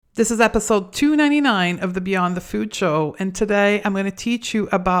This is episode 299 of the Beyond the Food Show, and today I'm going to teach you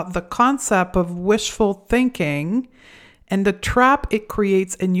about the concept of wishful thinking and the trap it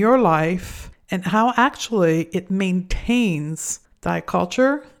creates in your life and how actually it maintains diet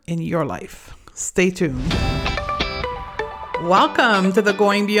culture in your life. Stay tuned. Welcome to the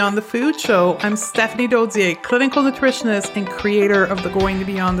Going Beyond the Food Show. I'm Stephanie Dodier, clinical nutritionist and creator of the Going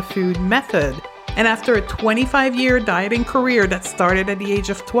Beyond the Food method. And after a 25-year dieting career that started at the age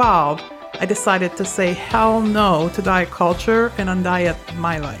of 12, I decided to say hell no to diet culture and undiet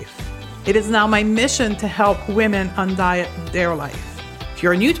my life. It is now my mission to help women undiet their life. If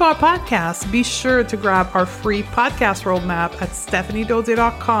you're new to our podcast, be sure to grab our free podcast roadmap at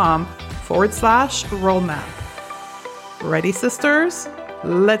stephaniedodier.com/roadmap. Ready, sisters?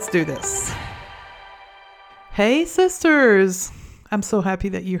 Let's do this. Hey, sisters. I'm so happy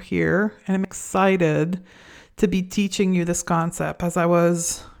that you're here, and I'm excited to be teaching you this concept. As I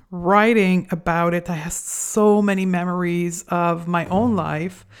was writing about it, I had so many memories of my own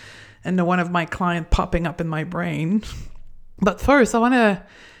life and the one of my client popping up in my brain. But first, I want to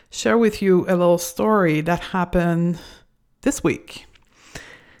share with you a little story that happened this week.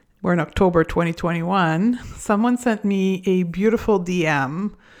 We're in October 2021. Someone sent me a beautiful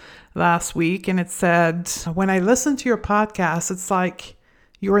DM last week, and it said, when I listen to your podcast, it's like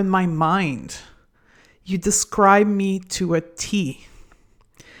you're in my mind. You describe me to a T.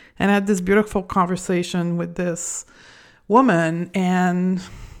 And I had this beautiful conversation with this woman, and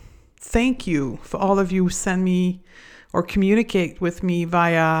thank you for all of you who send me or communicate with me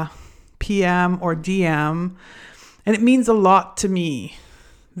via PM or DM. And it means a lot to me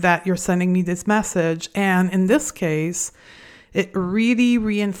that you're sending me this message. And in this case, it really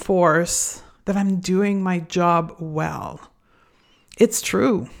reinforced that I'm doing my job well. It's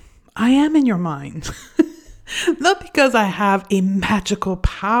true. I am in your mind. Not because I have a magical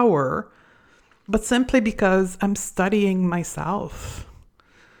power, but simply because I'm studying myself.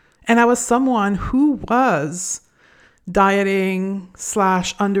 And I was someone who was dieting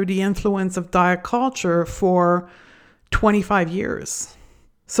 / under the influence of diet culture for 25 years.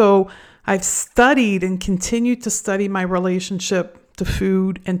 So I've studied and continued to study my relationship to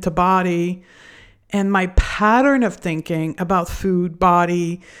food and to body and my pattern of thinking about food,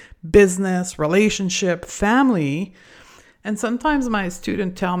 body, business, relationship, family. And sometimes my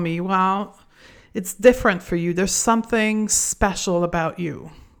students tell me, well, it's different for you. There's something special about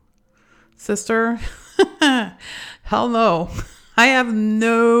you. Sister, hell no. I have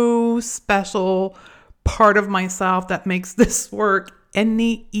no special part of myself that makes this work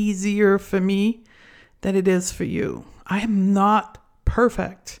any easier for me than it is for you. I am not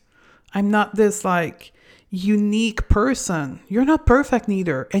perfect. I'm not this unique person. You're not perfect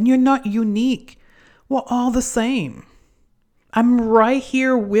neither, and you're not unique. We're all the same. I'm right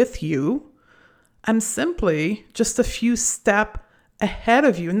here with you. I'm simply just a few steps ahead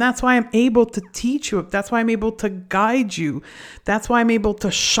of you, and that's why I'm able to teach you. That's why I'm able to guide you. That's why I'm able to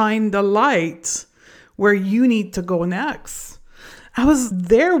shine the light where you need to go next. I was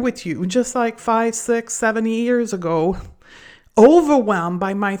there with you just like 5, 6, 7 years ago, overwhelmed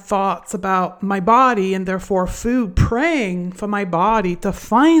by my thoughts about my body and therefore food, praying for my body to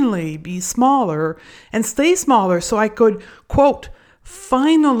finally be smaller and stay smaller so I could, quote,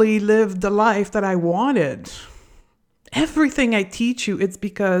 finally live the life that I wanted. Everything I teach you, it's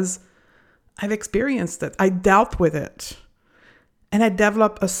because I've experienced it. I dealt with it. And I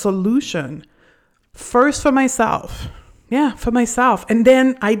developed a solution first for myself. Yeah, for myself. And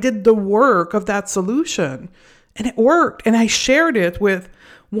then I did the work of that solution and it worked. And I shared it with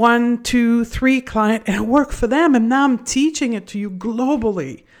 1, 2, 3 clients and it worked for them. And now I'm teaching it to you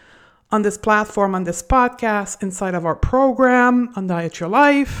globally on this platform, on this podcast, inside of our program, on Diet Your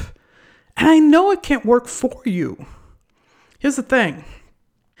Life. And I know it can't work for you. Here's the thing.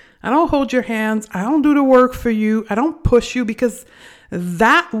 I don't hold your hands. I don't do the work for you. I don't push you because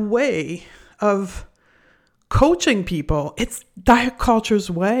that way of coaching people, it's diet culture's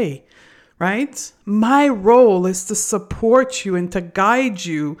way, right? My role is to support you and to guide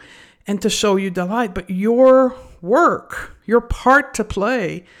you and to show you the light. But your work, your part to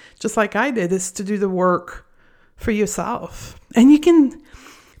play, just like I did, is to do the work for yourself. And you can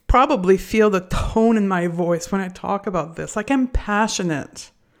probably feel the tone in my voice when I talk about this. Like I'm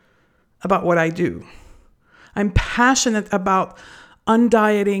passionate about what I do. I'm passionate about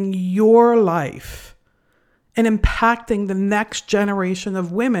undieting your life and impacting the next generation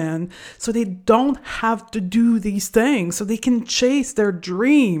of women so they don't have to do these things, so they can chase their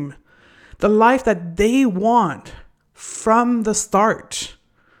dream, the life that they want from the start.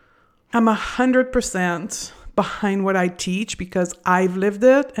 I'm 100% behind what I teach because I've lived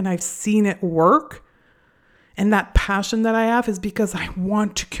it and I've seen it work. And that passion that I have is because I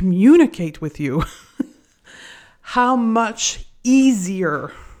want to communicate with you how much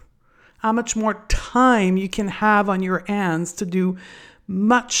easier, how much more time you can have on your hands to do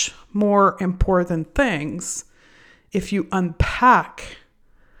much more important things if you unpack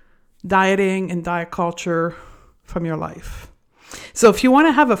dieting and diet culture from your life. So if you want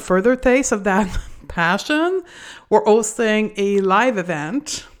to have a further taste of that passion, we're hosting a live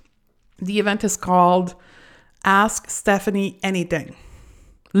event. The event is called Ask Stephanie Anything.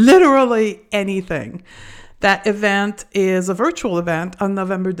 Literally anything. That event is a virtual event on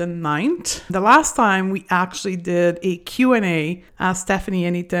November the 9th. The last time we actually did a Q&A, Ask Stephanie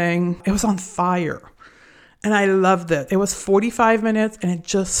Anything, it was on fire. And I loved it. It was 45 minutes and it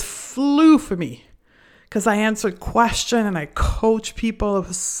just flew for me because I answered questions and I coached people. It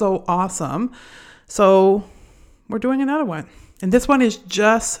was so awesome. So we're doing another one. And this one is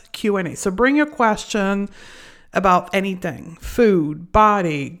just Q&A. So bring your question about anything, food,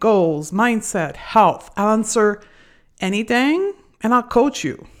 body, goals, mindset, health. I'll answer anything and I'll coach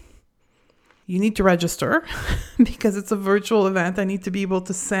you. You need to register because it's a virtual event. I need to be able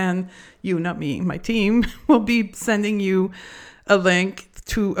to send you, not me, my team will be sending you a link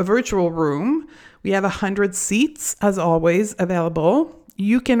to a virtual room. We have 100 seats, as always, available.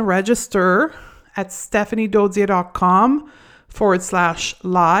 You can register at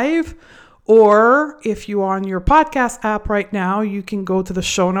stephaniedodier.com/live. Or if you are on your podcast app right now, you can go to the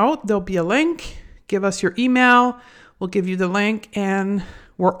show note. There'll be a link. Give us your email. We'll give you the link. And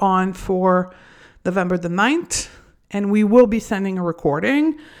we're on for November the 9th. And we will be sending a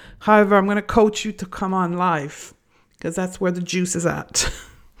recording. However, I'm going to coach you to come on live because that's where the juice is at.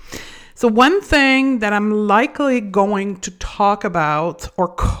 So one thing that I'm likely going to talk about or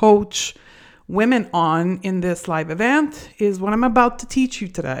coach women on in this live event is what I'm about to teach you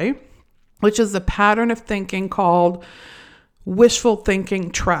today, which is a pattern of thinking called wishful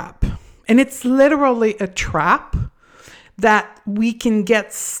thinking trap. And it's literally a trap that we can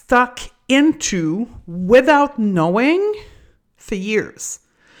get stuck into without knowing for years.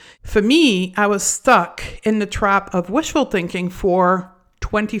 For me, I was stuck in the trap of wishful thinking for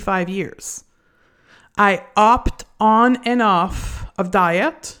 25 years. I opted on and off of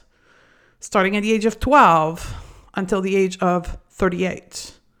diet starting at the age of 12 until the age of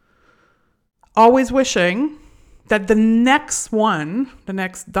 38. Always wishing that the next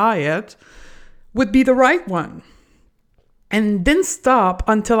diet would be the right one. And didn't stop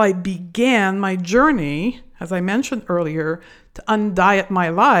until I began my journey, as I mentioned earlier, to undiet my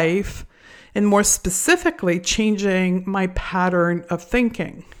life and more specifically changing my pattern of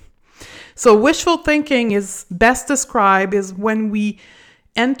thinking. So wishful thinking is best described as when we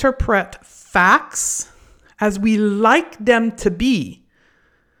interpret facts as we like them to be,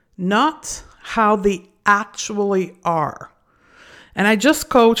 not how they actually are. And I just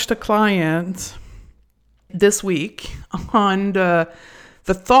coached a client this week on the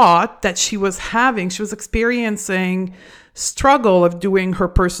thought that she was having. She was experiencing struggle of doing her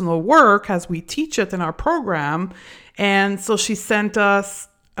personal work as we teach it in our program. And so she sent us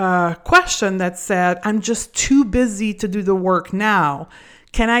a question that said, I'm just too busy to do the work now.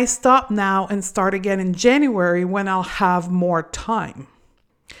 Can I stop now and start again in January when I'll have more time?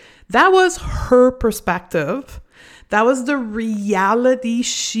 That was her perspective. That was the reality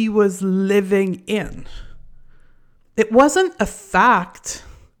she was living in. It wasn't a fact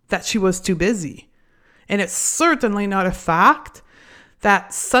that she was too busy. And it's certainly not a fact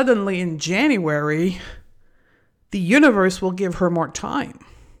that suddenly in January, the universe will give her more time.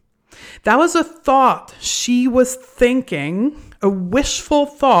 That was a thought she was thinking, a wishful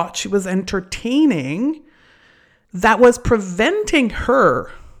thought she was entertaining that was preventing her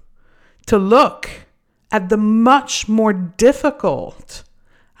to look at the much more difficult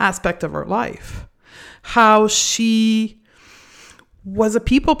aspect of her life. How she was a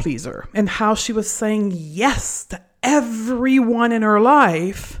people pleaser and how she was saying yes to everyone in her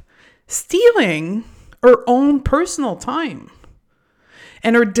life, stealing her own personal time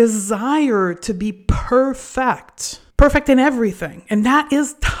and her desire to be perfect in everything. And that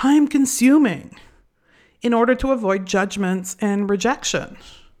is time consuming in order to avoid judgments and rejection.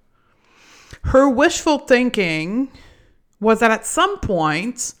 Her wishful thinking was that at some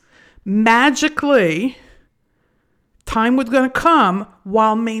point, magically, time was going to come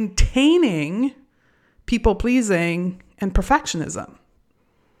while maintaining people-pleasing and perfectionism.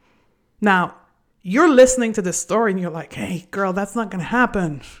 Now, you're listening to this story and you're like, hey, girl, that's not going to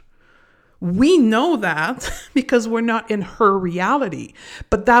happen. We know that because we're not in her reality.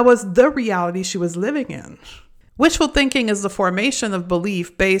 But that was the reality she was living in. Wishful thinking is the formation of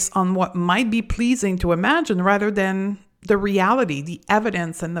belief based on what might be pleasing to imagine rather than the reality, the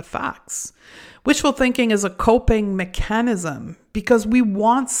evidence, and the facts. Wishful thinking is a coping mechanism because we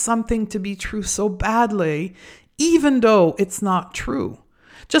want something to be true so badly, even though it's not true.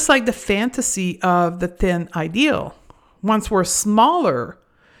 Just like the fantasy of the thin ideal. Once we're smaller,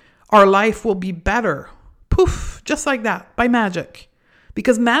 our life will be better. Poof, just like that, by magic.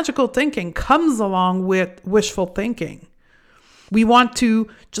 Because magical thinking comes along with wishful thinking. We want to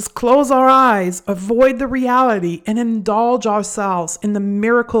just close our eyes, avoid the reality, and indulge ourselves in the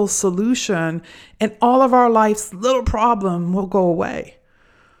miracle solution, and all of our life's little problem will go away.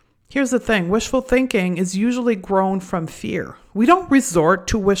 Here's the thing, wishful thinking is usually grown from fear. We don't resort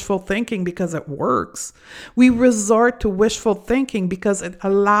to wishful thinking because it works. We resort to wishful thinking because it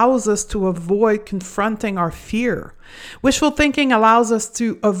allows us to avoid confronting our fear. Wishful thinking allows us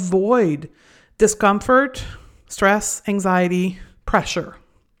to avoid discomfort, stress, anxiety, pressure.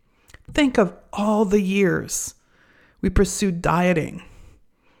 Think of all the years we pursued dieting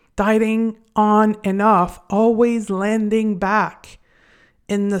on and off, always landing back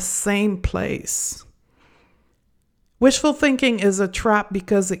in the same place. Wishful thinking is a trap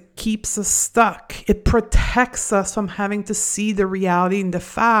because it keeps us stuck. It protects us from having to see the reality and the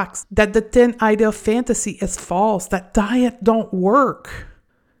facts that the thin ideal fantasy is false, that diet don't work,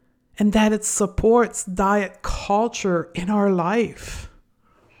 and that it supports diet culture in our life.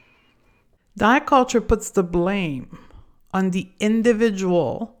 Diet culture puts the blame on the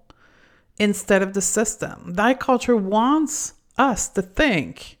individual instead of the system. Diet culture wants us to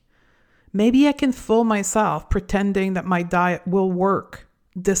think, maybe I can fool myself pretending that my diet will work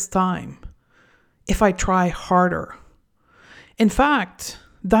this time if I try harder. In fact,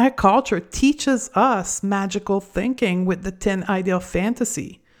 diet culture teaches us magical thinking with the thin ideal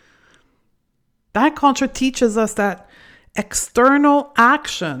fantasy. Diet culture teaches us that external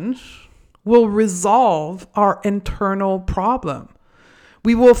action will resolve our internal problem.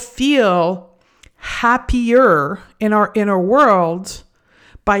 We will feel happier in our inner world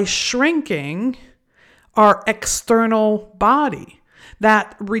by shrinking our external body.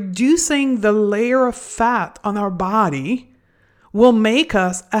 That reducing the layer of fat on our body will make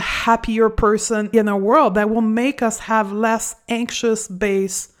us a happier person in the world. That will make us have less anxious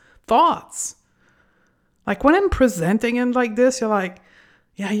based thoughts. Like when I'm presenting it like this, you're like,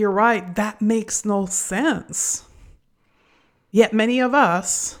 yeah, you're right. That makes no sense. Yet many of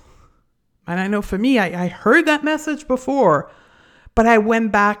us, and I know for me, I heard that message before, but I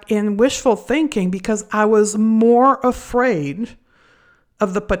went back in wishful thinking because I was more afraid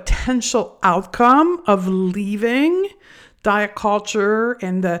of the potential outcome of leaving diet culture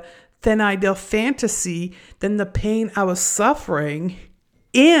and the thin ideal fantasy than the pain I was suffering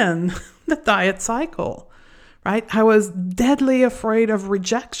in the diet cycle, right? I was deadly afraid of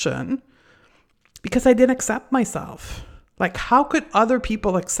rejection because I didn't accept myself. Like, how could other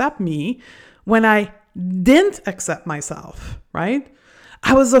people accept me when I didn't accept myself, right?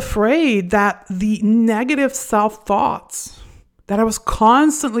 I was afraid that the negative self-thoughts that I was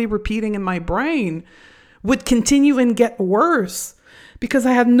constantly repeating in my brain would continue and get worse because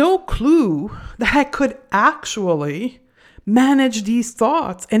I had no clue that I could actually manage these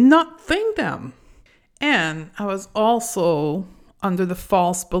thoughts and not think them. And I was also under the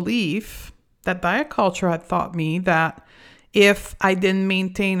false belief that diet culture had taught me that if I didn't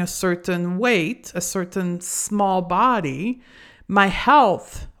maintain a certain weight, a certain small body, my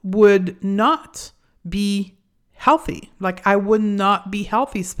health would not be healthy. Like I would not be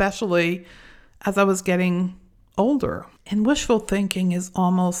healthy, especially as I was getting older. And wishful thinking is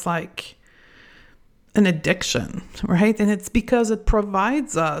almost like an addiction, right? And it's because it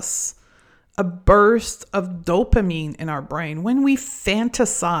provides us a burst of dopamine in our brain. When we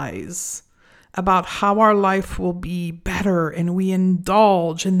fantasize about how our life will be better and we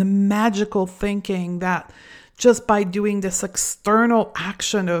indulge in the magical thinking that just by doing this external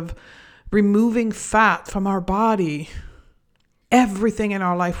action of removing fat from our body, everything in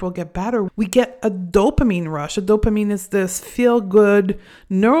our life will get better. We get a dopamine rush. A dopamine is this feel-good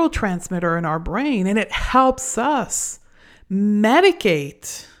neurotransmitter in our brain, and it helps us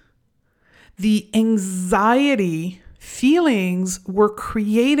medicate the anxiety feelings we're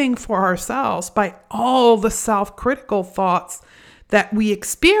creating for ourselves by all the self-critical thoughts that we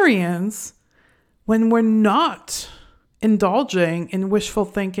experience when we're not indulging in wishful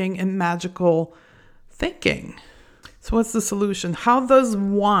thinking and magical thinking. So what's the solution? How does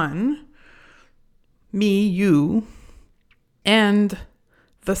one, me, you, end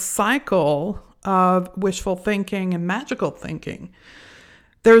the cycle of wishful thinking and magical thinking?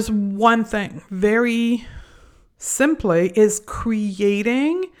 There's one thing, very simply is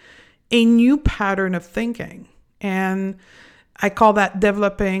creating a new pattern of thinking. And I call that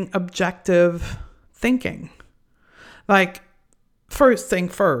developing objective thinking. Like, first thing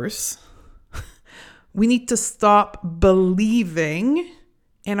first, we need to stop believing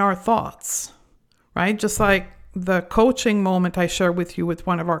in our thoughts, right? Just like the coaching moment I shared with you with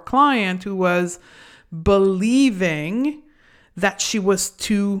one of our clients who was believing that she was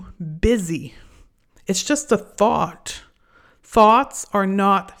too busy. It's just a thought. Thoughts are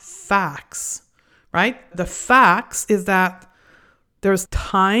not facts, right? The facts is that there's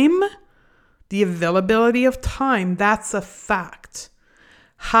time, the availability of time, that's a fact.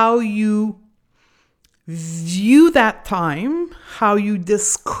 How you view that time, how you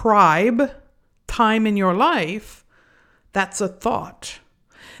describe time in your life, that's a thought.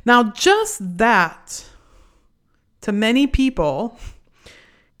 Now, just that, to many people,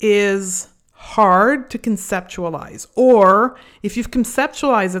 is hard to conceptualize. Or if you've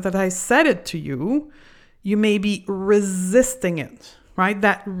conceptualized it, that I said it to you, you may be resisting it, right?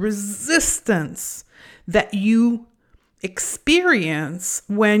 That resistance that you experience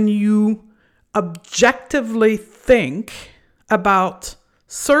when you objectively think about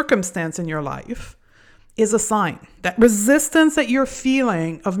circumstance in your life is a sign. That resistance that you're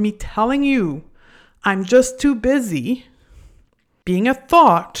feeling of me telling you I'm just too busy, being a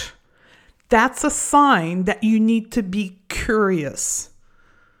thought, that's a sign that you need to be curious,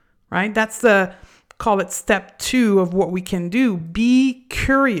 right? That's call it step 2 of what we can do. Be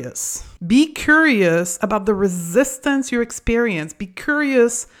curious. Be curious about the resistance you experience. Be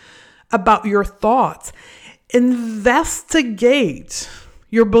curious about your thoughts. Investigate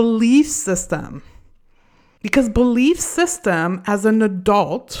your belief system. Because belief system as an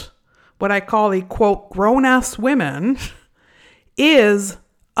adult, what I call a quote, grown-ass women, is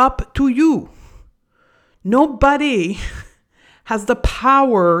up to you. Nobody has the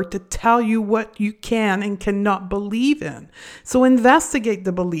power to tell you what you can and cannot believe in. So investigate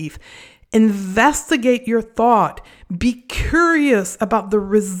the belief. Investigate your thought. Be curious about the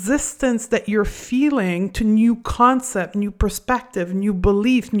resistance that you're feeling to new concept, new perspective, new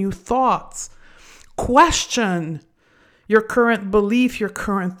belief, new thoughts. Question your current belief, your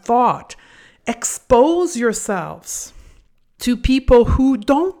current thought. Expose yourselves to people who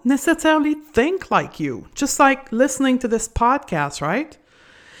don't necessarily think like you, just like listening to this podcast, right?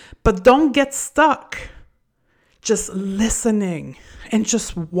 But don't get stuck just listening and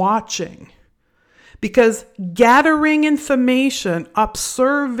just watching. Because gathering information,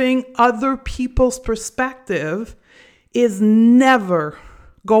 observing other people's perspective is never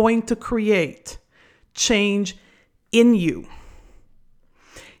going to create change in you.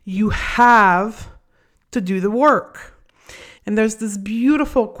 You have to do the work. And there's this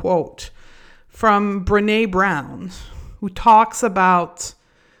beautiful quote from Brené Brown who talks about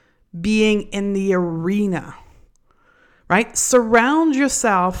being in the arena, right? Surround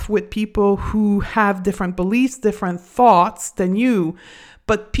yourself with people who have different beliefs, different thoughts than you,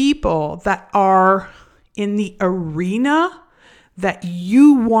 but people that are in the arena that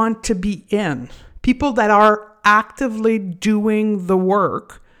you want to be in. People that are actively doing the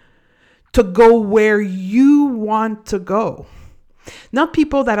work to go where you want to go. Not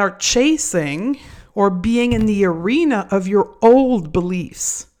people that are chasing or being in the arena of your old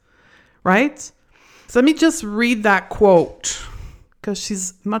beliefs, right? So let me just read that quote because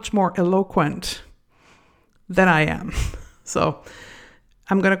she's much more eloquent than I am. So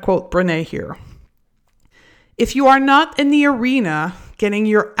I'm going to quote Brené here. If you are not in the arena getting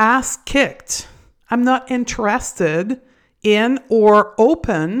your ass kicked, I'm not interested in or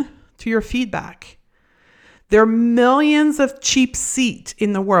open to your feedback. There are millions of cheap seats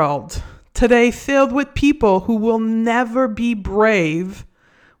in the world today filled with people who will never be brave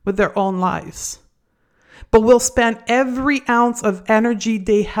with their own lives, but will spend every ounce of energy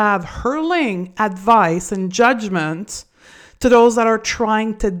they have hurling advice and judgment to those that are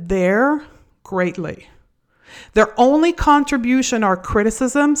trying to dare greatly. Their only contribution are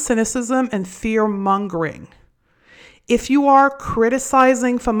criticism, cynicism, and fear-mongering. If you are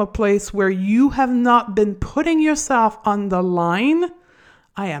criticizing from a place where you have not been putting yourself on the line,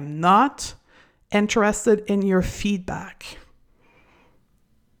 I am not interested in your feedback.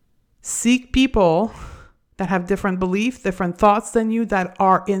 Seek people that have different beliefs, different thoughts than you, that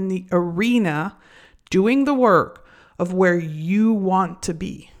are in the arena doing the work of where you want to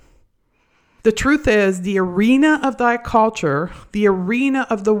be. The truth is, the arena of diet culture, the arena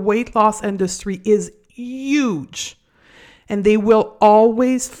of the weight loss industry is huge. And they will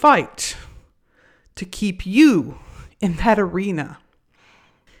always fight to keep you in that arena.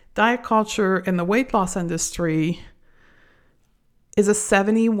 Diet culture in the weight loss industry is a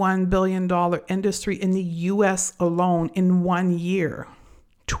 $71 billion industry in the US alone in 1 year,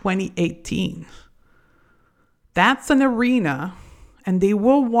 2018. That's an arena, and they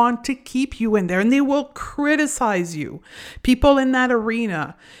will want to keep you in there, and they will criticize you. People in that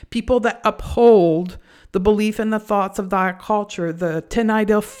arena, people that uphold the belief and the thoughts of diet culture, the 10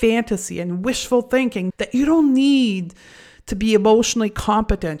 ideal fantasy and wishful thinking, that you don't need to be emotionally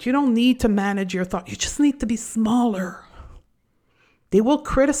competent. You don't need to manage your thought. You just need to be smaller. They will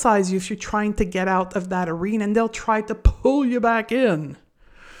criticize you if you're trying to get out of that arena, and they'll try to pull you back in.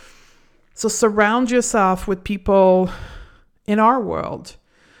 So surround yourself with people in our world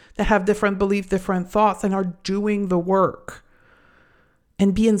that have different beliefs, different thoughts, and are doing the work.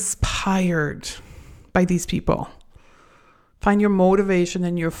 And be inspired by these people. Find your motivation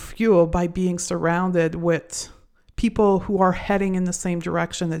and your fuel by being surrounded with people who are heading in the same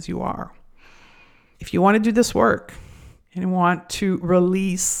direction as you are. If you want to do this work and want to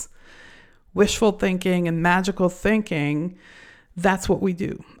release wishful thinking and magical thinking, that's what we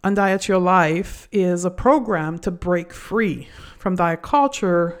do. Undiet Your Life is a program to break free from diet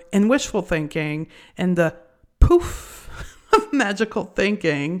culture and wishful thinking and the poof of magical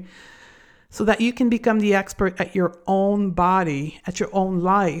thinking, so that you can become the expert at your own body, at your own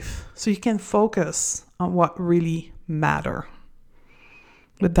life, so you can focus on what really matter.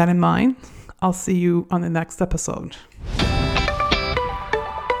 With that in mind, I'll see you on the next episode.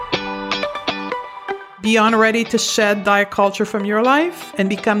 Beyond ready to shed diet culture from your life and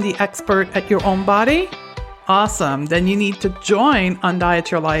become the expert at your own body? Awesome. Then you need to join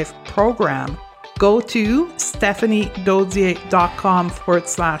Undiet Your Life program. Go to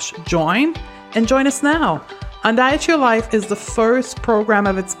stephaniedodier.com/join and join us now. Undiet Your Life is the first program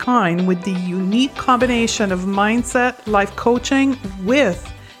of its kind with the unique combination of mindset, life coaching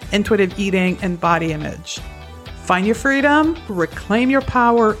with intuitive eating and body image. Find your freedom, reclaim your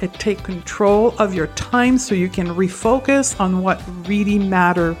power, and take control of your time so you can refocus on what really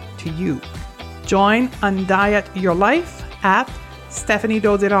matters to you. Join Undiet Your Life at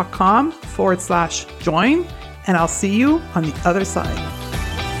stephaniedodier.com/join, and I'll see you on the other side.